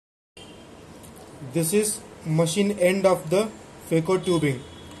This is machine end of the PHACO tubing.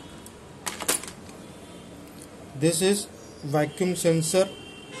 This is vacuum sensor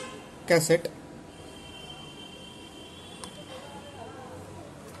cassette.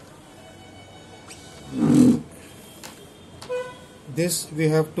 This we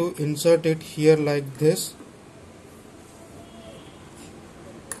have to insert it here like this.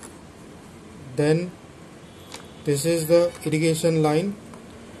 Then this is the irrigation line.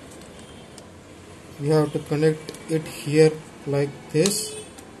 We have to connect it here like this.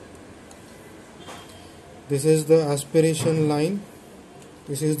 This is the aspiration line.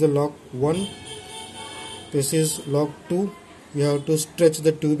 This is the lock 1. This is lock 2. We have to stretch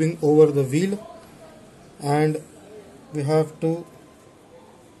the tubing over the wheel, and we have to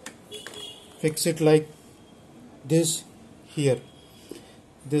fix it like this here.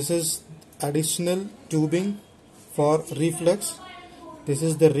 This is additional tubing for reflux. This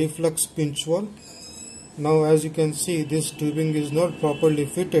is the reflux pinch wall. Now as you can see, this tubing is not properly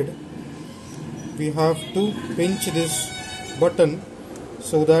fitted. We have to pinch this button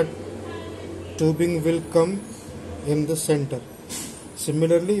so that tubing will come in the center.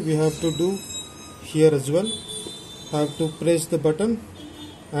 Similarly, we have to do here as well. Have to press the button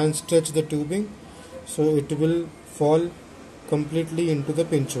and stretch the tubing so it will fall completely into the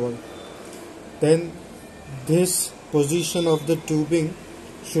pinch wall. Then this position of the tubing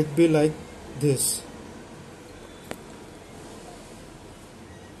should be like this.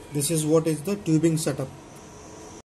 This is what is the tubing setup.